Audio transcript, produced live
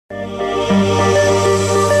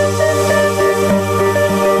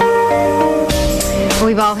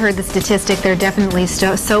all heard the statistic. They're definitely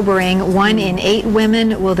sobering. 1 in 8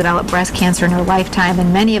 women will develop breast cancer in her lifetime,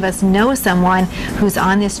 and many of us know someone who's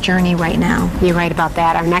on this journey right now. You're right about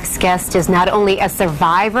that. Our next guest is not only a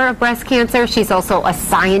survivor of breast cancer, she's also a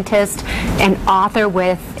scientist and author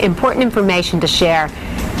with important information to share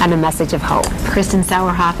and a message of hope. Kristin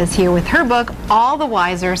Sauerhoff is here with her book, All the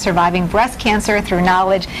Wiser, Surviving Breast Cancer Through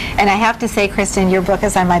Knowledge. And I have to say, Kristin, your book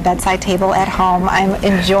is on my bedside table at home. I'm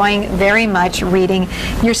enjoying very much reading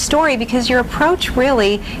your story because your approach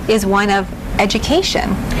really is one of education.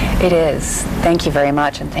 It is. Thank you very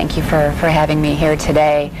much, and thank you for having me here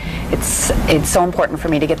today. It's so important for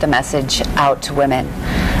me to get the message out to women.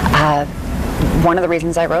 One of the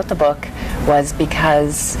reasons I wrote the book was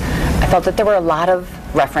because I felt that there were a lot of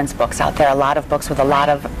reference books out there, a lot of books with a lot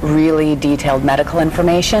of really detailed medical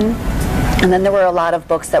information. And then there were a lot of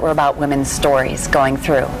books that were about women's stories going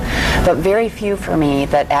through, but very few for me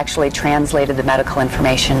that actually translated the medical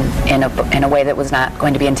information in a way that was not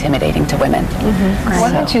going to be intimidating to women.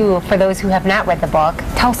 Why don't you, for those who have not read the book,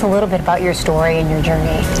 tell us a little bit about your story and your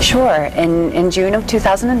journey? Sure. In June of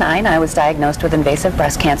 2009, I was diagnosed with invasive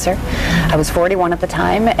breast cancer. I was 41 at the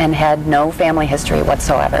time and had no family history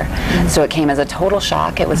whatsoever. So it came as a total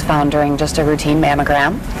shock. It was found during just a routine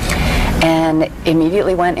mammogram, and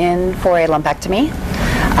immediately went in for a lumpectomy.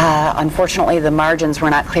 Unfortunately, the margins were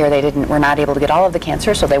not clear. They were not able to get all of the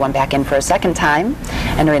cancer, so they went back in for a second time.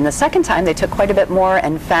 And during the second time, they took quite a bit more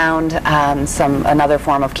and found another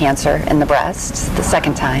form of cancer in the breast the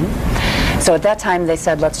second time. So at that time, they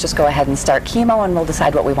said, let's just go ahead and start chemo, and we'll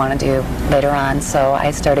decide what we want to do later on. So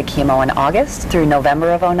I started chemo in August through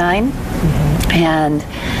November of '09. And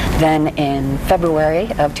then in February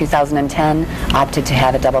of 2010, opted to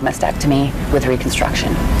have a double mastectomy with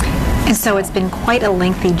reconstruction. And so it's been quite a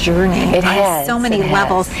lengthy journey. It has. So many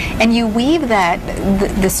levels. And you weave that,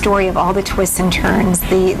 the story of all the twists and turns,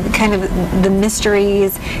 the kind of the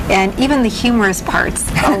mysteries, and even the humorous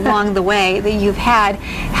parts along the way that you've had.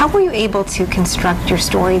 How were you able to construct your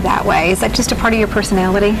story that way? Is that just a part of your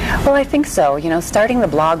personality? Well, I think so. You know, starting the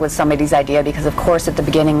blog was somebody's idea because, of course, at the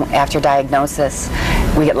beginning, after diagnosis,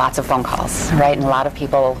 we get lots of phone calls, right? And a lot of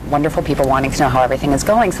people, wonderful people, wanting to know how everything is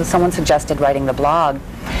going. So someone suggested writing the blog.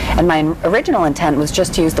 And my original intent was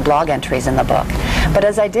just to use the blog entries in the book. But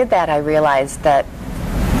as I did that, I realized that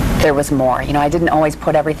there was more. You know, I didn't always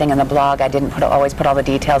put everything in the blog. I didn't always put all the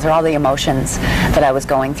details or all the emotions that I was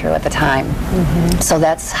going through at the time. So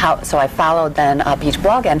that's how. So I followed then up each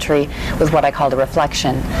blog entry with what I called a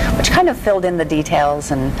reflection, which kind of filled in the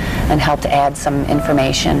details and helped add some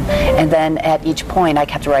information. And then at each point, I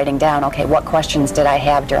kept writing down, okay, what questions did I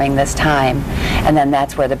have during this time? And then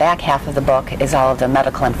that's where the back half of the book is all of the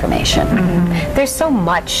medical information. There's so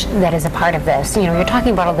much that is a part of this. You know, you're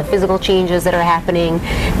talking about all the physical changes that are happening,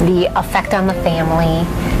 the effect on the family,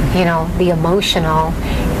 you know, the emotional,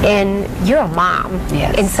 and you're a mom.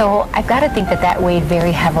 Yes. And so I've got to think that that weighed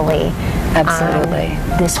very heavily. Absolutely.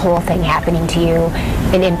 This whole thing happening to you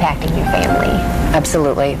and impacting your family.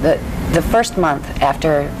 Absolutely. The first month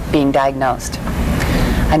after being diagnosed,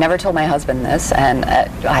 I never told my husband this, and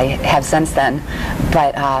I have since then,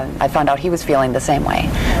 but I found out he was feeling the same way.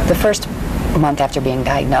 The first month after being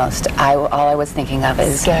diagnosed, all I was thinking of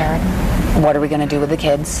is, scared. What are we going to do with the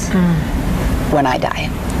kids when I die?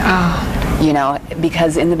 Oh. You know,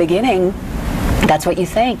 because in the beginning, that's what you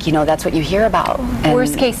think, you know, that's what you hear about. And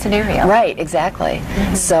worst case scenario. Right, exactly.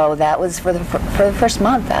 So that was for the first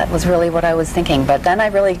month, that was really what I was thinking. But then I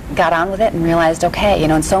really got on with it and realized, okay, you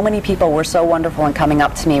know, and so many people were so wonderful in coming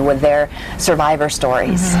up to me with their survivor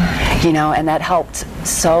stories, you know, and that helped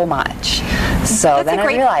so much. So then I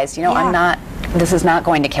realized, you know, this is not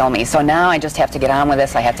going to kill me. So now I just have to get on with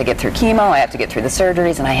this. I have to get through chemo, I have to get through the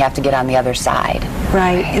surgeries, and I have to get on the other side.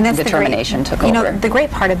 Right. And that's determination took over. You know, the great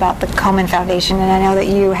part about the Komen Foundation, and I know that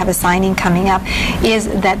you have a signing coming up, is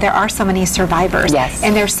that there are so many survivors. Yes.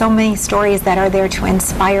 And there's so many stories that are there to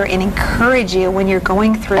inspire and encourage you when you're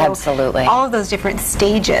going through all of those different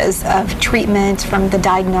stages of treatment, from the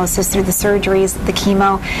diagnosis through the surgeries, the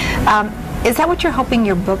chemo. Is that what you're hoping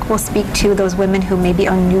your book will speak to, those women who maybe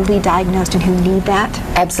are newly diagnosed and who need that?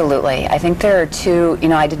 Absolutely. I think there are two, you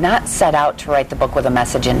know, I did not set out to write the book with a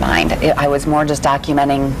message in mind. I was more just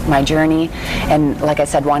documenting my journey and, like I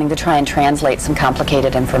said, wanting to try and translate some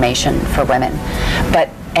complicated information for women. But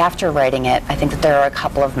after writing it, I think that there are a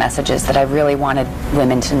couple of messages that I really wanted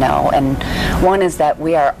women to know. And one is that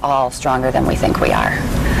we are all stronger than we think we are.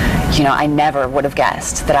 You know, I never would have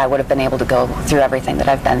guessed that I would have been able to go through everything that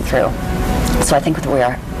I've been through. So I think that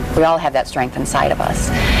we all have that strength inside of us.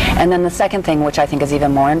 And then the second thing, which I think is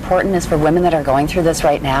even more important, is for women that are going through this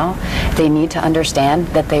right now, they need to understand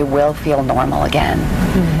that they will feel normal again.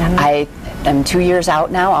 I am 2 years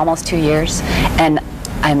out now, almost 2 years, and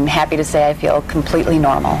I'm happy to say I feel completely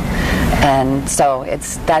normal. And so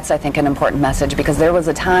that's, I think, an important message, because there was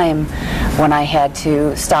a time when I had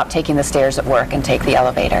to stop taking the stairs at work and take the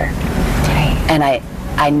elevator. And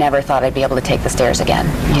I never thought I'd be able to take the stairs again.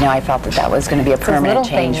 You know, I felt that was going to be a permanent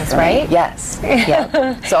change for me. Yes.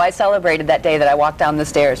 Yeah. So I celebrated that day that I walked down the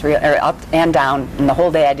stairs, or up and down, and the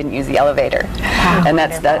whole day I didn't use the elevator. And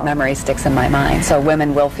that memory sticks in my mind. So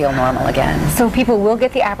women will feel normal again. So people will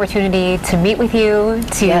get the opportunity to meet with you,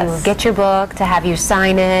 to get your book, to have you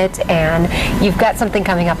sign it, and you've got something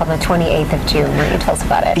coming up on the 28th of June. Why don't you tell us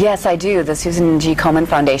about it? Yes, I do. The Susan G. Komen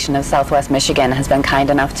Foundation of Southwest Michigan has been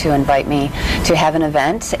kind enough to invite me to have an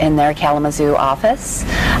event in their Kalamazoo office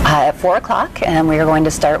at 4 o'clock, and we are going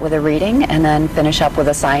to start with a reading and then finish up with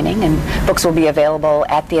a signing, and books will be available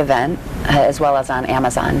at the event as well as on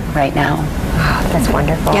Amazon right now. Oh, that's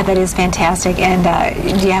wonderful. Yeah, that is fantastic. And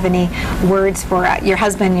do you have any words for your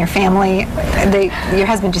husband, your family? Your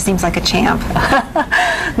husband just seems like a champ.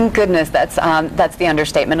 Goodness, that's the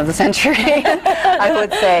understatement of the century. I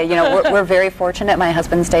would say, you know, we're very fortunate. My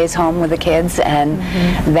husband stays home with the kids, and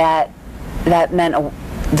that meant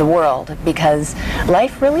the world, because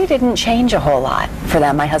life really didn't change a whole lot for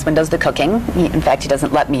them. My husband does the cooking. In fact, he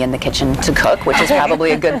doesn't let me in the kitchen to cook, which is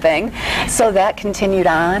probably a good thing. So that continued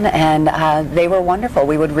on, and they were wonderful.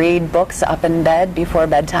 We would read books up in bed before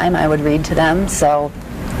bedtime. I would read to them. So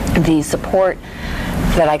the support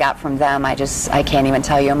that I got from them, I can't even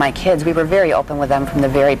tell you. My kids, we were very open with them from the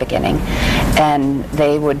very beginning, and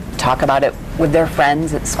they would talk about it with their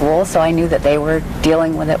friends at school, so I knew that they were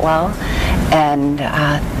dealing with it well, and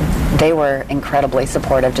they were incredibly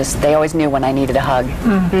supportive. They always knew when I needed a hug,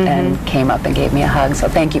 and came up and gave me a hug. So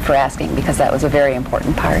thank you for asking, because that was a very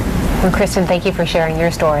important part. Well, Kristin, thank you for sharing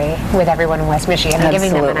your story with everyone in West Michigan and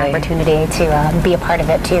giving them an opportunity to be a part of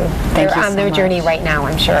it too. They're on their journey right now,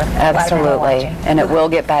 I'm sure. Absolutely, and it will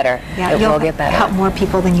get better. Yeah, it will get better. Help more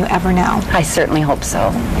people than you ever know. I certainly hope so.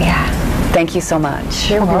 Yeah. Thank you so much.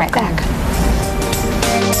 You're We'll welcome. be right back.